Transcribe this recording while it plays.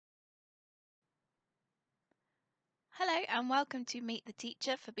Hello and welcome to Meet the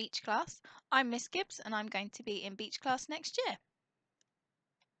Teacher for Beech class. I'm Miss Gibbs and I'm going to be in Beech class next year.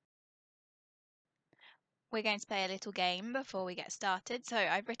 We're going to play a little game before we get started. So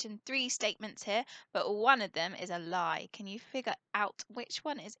I've written 3 statements here, but one of them is a lie. Can you figure out which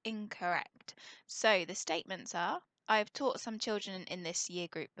one is incorrect? So the statements are, I have taught some children in this year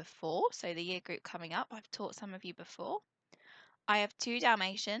group before. So the year group coming up, I've taught some of you before. I have 2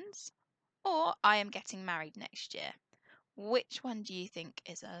 Dalmatians, or I am getting married next year. Which one do you think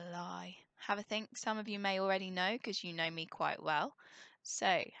is a lie? Have a think. Some of you may already know because you know me quite well.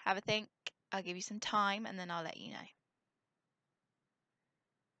 So have a think. I'll give you some time and then I'll let you know.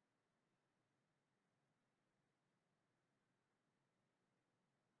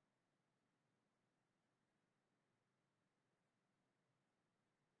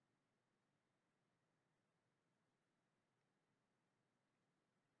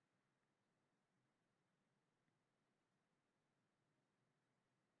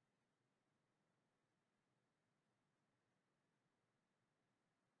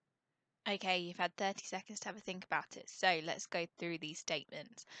 Okay, you've had 30 seconds to have a think about it. So let's go through these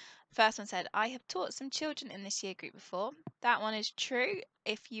statements. First one said, I have taught some children in this year group before. That one is true.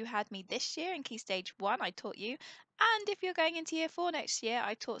 If you had me this year in Key Stage 1, I taught you. And if you're going into Year 4 next year,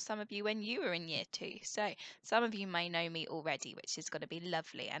 I taught some of you when you were in Year 2. So some of you may know me already, which is going to be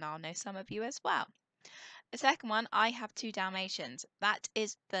lovely. And I'll know some of you as well. The second one, I have 2 Dalmatians. That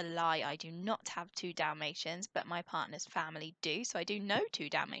is the lie. I do not have 2 Dalmatians, but my partner's family do. So I do know 2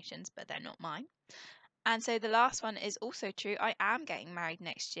 Dalmatians, but they're not mine. And so the last one is also true. I am getting married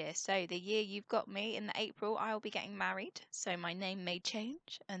next year. So the year you've got me in the April, I'll be getting married. So my name may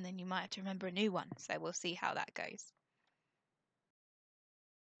change and then you might have to remember a new one. So we'll see how that goes.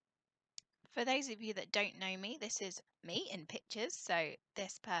 For those of you that don't know me, this is me in pictures. So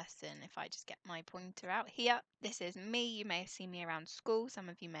this person, if I just get my pointer out here, this is me. You may have seen me around school. Some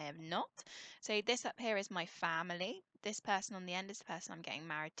of you may have not. So this up here is my family. This person on the end is the person I'm getting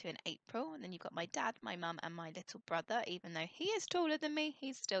married to in April. And then you've got my dad, my mum, and my little brother. Even though he is taller than me,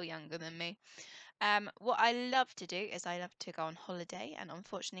 he's still younger than me. What I love to do is I love to go on holiday, and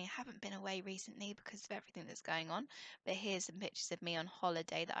unfortunately, I haven't been away recently because of everything that's going on. But here's some pictures of me on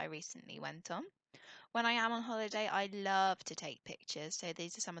holiday that I recently went on. When I am on holiday, I love to take pictures. So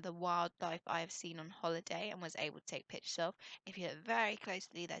these are some of the wildlife I have seen on holiday and was able to take pictures of. If you look very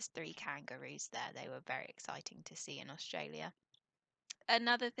closely, there's 3 kangaroos there. They were very exciting to see in Australia.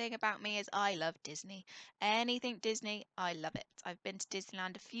 Another thing about me is I love Disney. Anything Disney, I love it. I've been to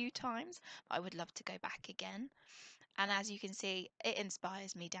Disneyland a few times, but I would love to go back again. And as you can see, it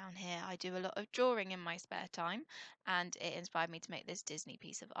inspires me down here. I do a lot of drawing in my spare time, and it inspired me to make this Disney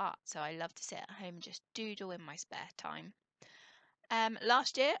piece of art. So I love to sit at home and just doodle in my spare time.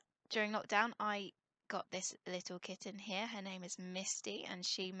 Last year during lockdown, I got this little kitten here. Her name is Misty, and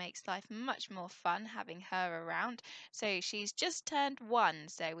she makes life much more fun having her around. So she's just turned 1,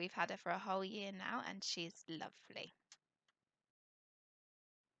 so we've had her for a whole year now, and she's lovely.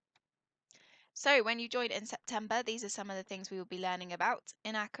 So, when you join in September, these are some of the things we will be learning about.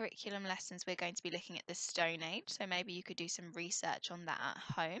 In our curriculum lessons, we're going to be looking at the Stone Age. So, maybe you could do some research on that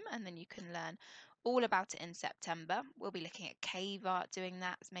at home and then you can learn all about it in September. We'll be looking at cave art doing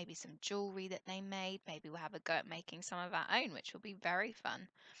that, maybe some jewellery that they made. Maybe we'll have a go at making some of our own, which will be very fun.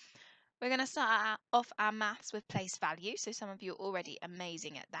 We're going to start off our maths with place value. So, some of you are already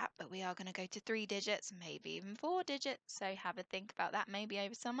amazing at that, but we are going to go to 3 digits, maybe even 4 digits. So, have a think about that maybe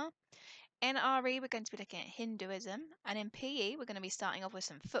over summer. In RE, we're going to be looking at Hinduism, and in PE, we're going to be starting off with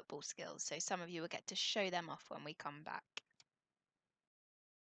some football skills, so some of you will get to show them off when we come back.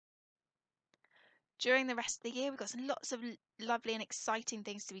 During the rest of the year, we've got some lots of lovely and exciting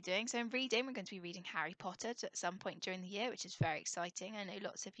things to be doing. So in reading, we're going to be reading Harry Potter at some point during the year, which is very exciting. I know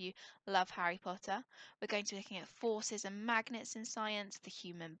lots of you love Harry Potter. We're going to be looking at forces and magnets in science, the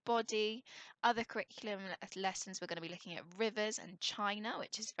human body. Other curriculum lessons, we're going to be looking at rivers and China,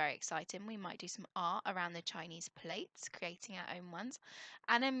 which is very exciting. We might do some art around the Chinese plates, creating our own ones.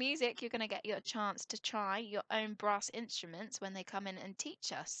 And in music, you're going to get your chance to try your own brass instruments when they come in and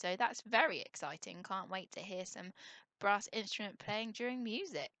teach us. So that's very exciting. Can't wait to hear some brass instrument playing during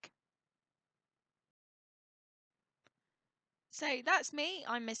music. So that's me.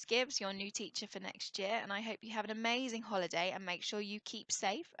 I'm Miss Gibbs, your new teacher for next year, and I hope you have an amazing holiday and make sure you keep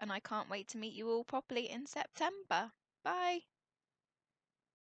safe. And I can't wait to meet you all properly in September. Bye.